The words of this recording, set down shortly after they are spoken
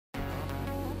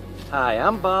Hi,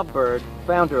 I'm Bob Bird,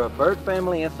 founder of Bird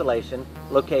Family Insulation,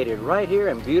 located right here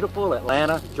in beautiful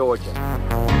Atlanta, Georgia.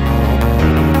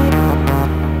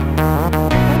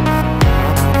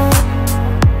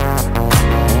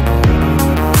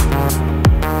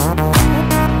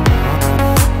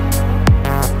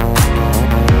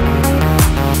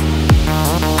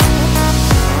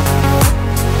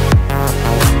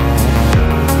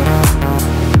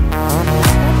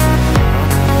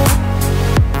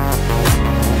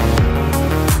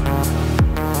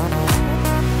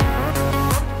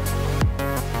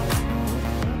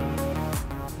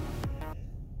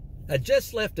 I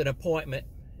just left an appointment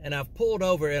and I've pulled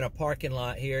over in a parking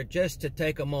lot here just to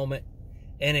take a moment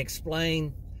and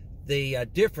explain the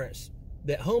difference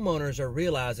that homeowners are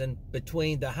realizing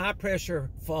between the high pressure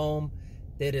foam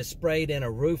that is sprayed in a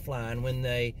roof line when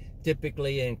they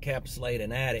typically encapsulate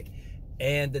an attic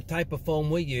and the type of foam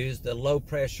we use, the low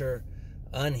pressure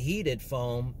unheated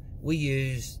foam we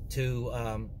use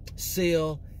to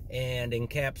seal and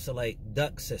encapsulate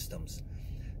duct systems.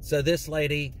 So this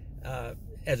lady,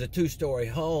 as a two-story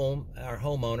home, our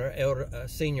homeowner,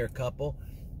 senior couple,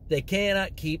 they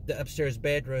cannot keep the upstairs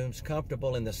bedrooms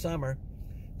comfortable in the summer.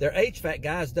 Their HVAC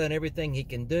guy's done everything he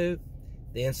can do.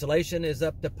 The insulation is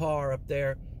up to par up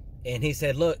there. And he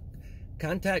said, look,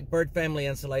 contact Bird Family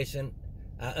Insulation.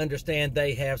 I understand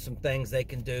they have some things they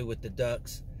can do with the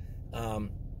ducts. Why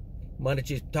don't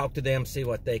you talk to them, see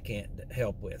what they can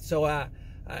help with. So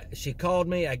she called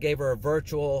me. I gave her a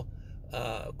virtual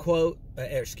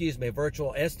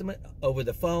virtual estimate over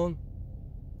the phone.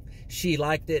 She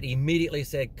liked it, immediately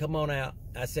said, come on out.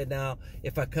 I said, now,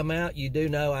 if I come out, you do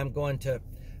know I'm going to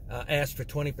ask for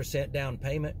 20% down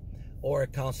payment or a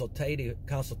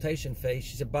consultation fee.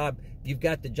 She said, Bob, you've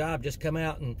got the job. Just come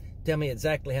out and tell me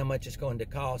exactly how much it's going to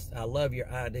cost. I love your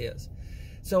ideas.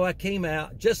 So I came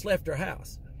out, just left her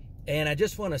house. And I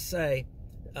just want to say,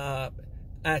 I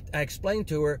explained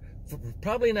to her, for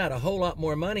probably not a whole lot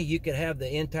more money, you could have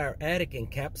the entire attic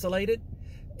encapsulated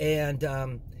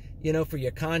and, you know, for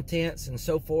your contents and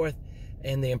so forth,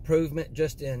 and the improvement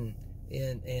just in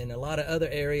a lot of other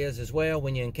areas as well.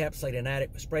 When you encapsulate an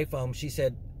attic with spray foam, she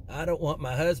said, I don't want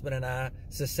my husband and I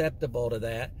susceptible to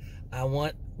that. I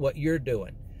want what you're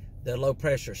doing, the low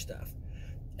pressure stuff.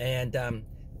 And,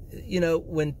 you know,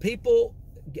 when people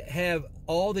have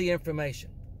all the information,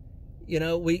 you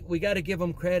know, we got to give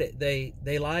them credit.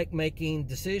 They like making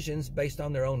decisions based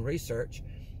on their own research,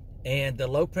 and the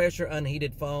low pressure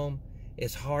unheated foam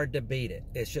is hard to beat it.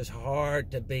 It's just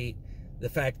hard to beat the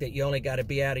fact that you only got to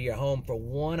be out of your home for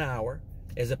 1 hour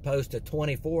as opposed to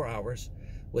 24 hours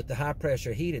with the high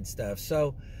pressure heated stuff.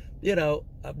 So, you know,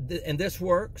 and this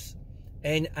works,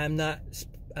 and I'm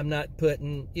not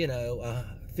putting, you know,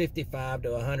 55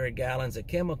 to 100 gallons of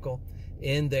chemical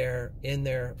in their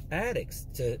attics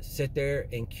to sit there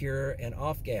and cure and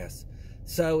off gas.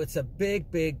 So it's a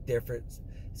big difference.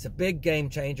 It's a big game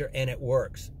changer, and it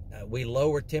works. We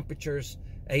lower temperatures,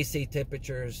 AC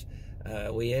temperatures.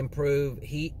 We improve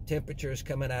heat temperatures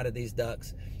coming out of these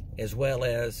ducts, as well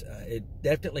as it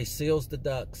definitely seals the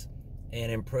ducts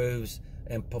and improves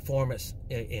and performance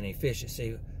and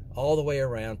efficiency all the way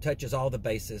around, touches all the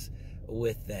bases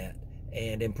with that,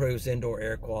 and improves indoor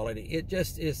air quality.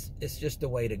 It's just the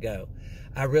way to go.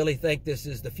 I really think this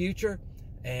is the future,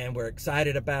 and we're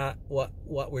excited about what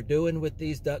we're doing with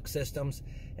these duct systems,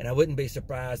 and I wouldn't be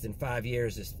surprised in 5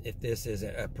 years if this is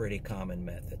a pretty common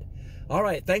method. All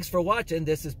right, thanks for watching.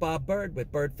 This is Bob Bird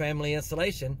with Bird Family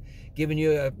Insulation, giving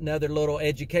you another little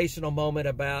educational moment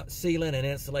about sealing and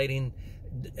insulating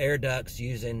air ducts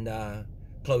using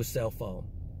closed cell foam.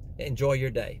 Enjoy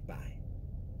your day. Bye.